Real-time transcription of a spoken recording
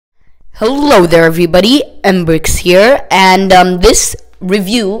Hello there, everybody. Mbrix here, and this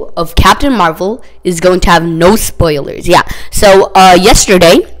review of Captain Marvel is going to have no spoilers. Yeah. So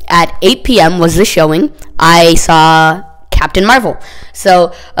yesterday at 8 p.m. was the showing. I saw Captain Marvel.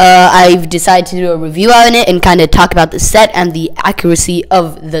 So I've decided to do a review on it and kind of talk about the set and the accuracy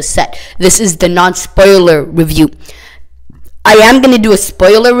of the set. This is the non-spoiler review. I am going to do a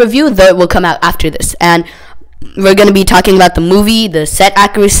spoiler review, though it will come out after this, and we're going to be talking about the movie, the set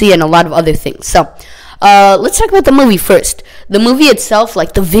accuracy, and a lot of other things. So, let's talk about the movie first. The movie itself,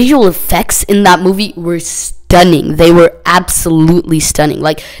 like, the visual effects in that movie were stunning. They were absolutely stunning.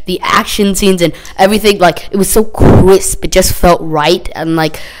 Like, the action scenes and everything, like, it was so crisp. It just felt right, and,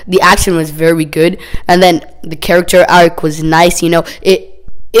 like, the action was very good. And then the character arc was nice, you know.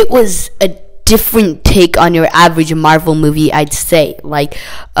 It was a different take on your average Marvel movie, I'd say. Like,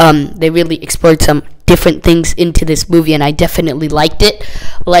 they really explored some different things into this movie, and I definitely liked it.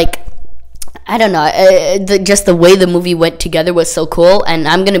 Like, I don't know, just the way the movie went together was so cool. And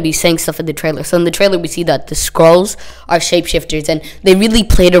I'm gonna be saying stuff in the trailer. So in the trailer we see that the Skrulls are shapeshifters, and they really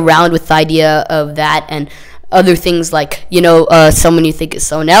played around with the idea of that and other things, like, you know, someone you think is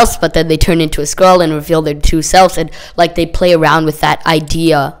someone else, but then they turn into a Skrull and reveal their true selves, and like they play around with that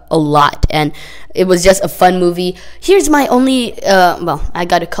idea a lot. And it was just a fun movie. Here's my only well, I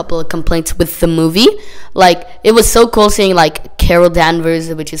got a couple of complaints with the movie. Like, it was so cool seeing like Carol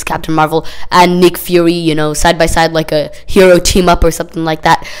Danvers, which is Captain Marvel, and Nick Fury, you know, side by side, like a hero team up or something like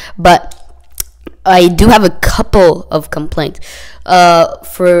that. But I do have a couple of complaints.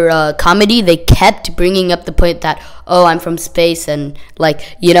 For comedy, they kept bringing up the point that, oh, I'm from space, and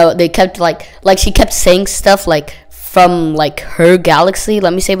like, you know, they kept like she kept saying stuff like from like her galaxy,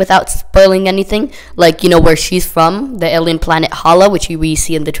 let me say without spoiling anything, like, you know, where she's from, the alien planet Hala, which we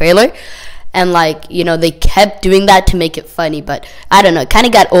see in the trailer. And like, you know, they kept doing that to make it funny, but I don't know, it kind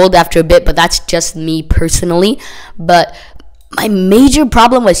of got old after a bit, but that's just me personally. But my major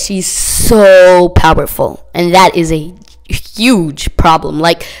problem was she's so powerful, and that is a huge problem.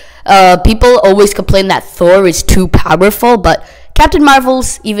 Like, people always complain that Thor is too powerful, but Captain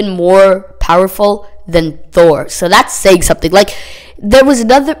Marvel's even more powerful than Thor, so that's saying something. Like, there was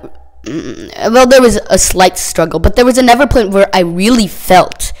another, well, there was a slight struggle, but there was another point where I really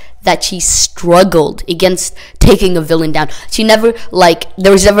felt that she struggled against taking a villain down. She never, like,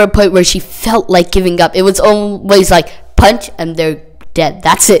 there was never a point where she felt like giving up. It was always like, punch and they're dead.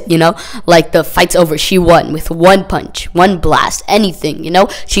 That's it, you know? Like, the fight's over. She won with one punch, one blast, anything, you know?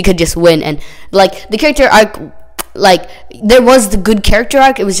 She could just win. And like, the character arc, like, there was the good character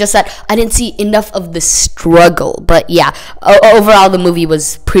arc. It was just that I didn't see enough of the struggle. But yeah, overall the movie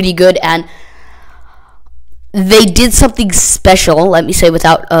was pretty good, and they did something special, let me say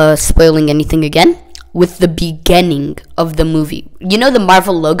without spoiling anything again, with the beginning of the movie. You know the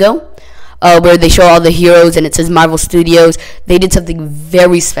Marvel logo? Where they show all the heroes and it says Marvel Studios. They did something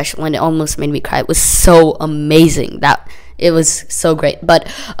very special, and it almost made me cry. It was so amazing. It was so great.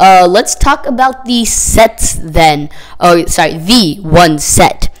 But let's talk about the sets then. Oh, sorry, the one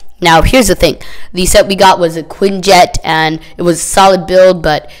set. Now, here's the thing. The set we got was a Quinjet, and it was a solid build,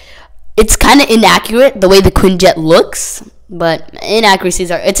 but it's kind of inaccurate the way the Quinjet looks. But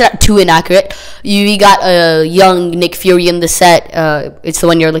inaccuracies it's not too inaccurate. We got a young Nick Fury in the set. It's the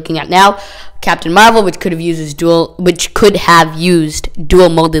one you're looking at now. Captain Marvel, which could have used dual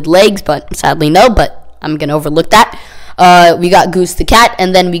molded legs, but sadly no. But I'm gonna overlook that. We got Goose the cat,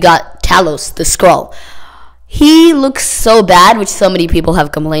 and then we got Talos the Skrull. He looks so bad, which so many people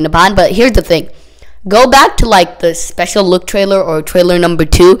have complained upon. But here's the thing. Go back to like the special look trailer or trailer number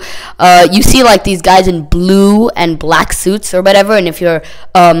 2. You see like these guys in blue and black suits or whatever, and if you're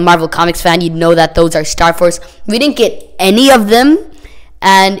a Marvel Comics fan, you'd know that those are Star Force. We didn't get any of them,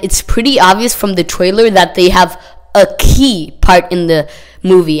 and it's pretty obvious from the trailer that they have a key part in the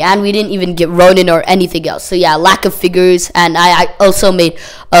movie, and we didn't even get Ronin or anything else. So yeah, lack of figures. And I also made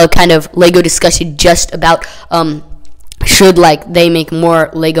a kind of Lego discussion just about should like they make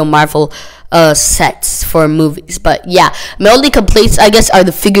more Lego Marvel sets for movies. But yeah, my only complaints, I guess, are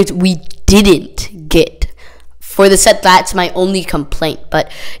the figures we didn't get. For the set, that's my only complaint.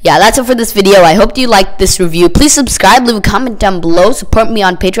 But yeah, that's it for this video. I hope you liked this review. Please subscribe, leave a comment down below, support me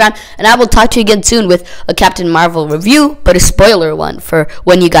on Patreon, and I will talk to you again soon with a Captain Marvel review, but a spoiler one for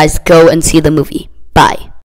when you guys go and see the movie. Bye.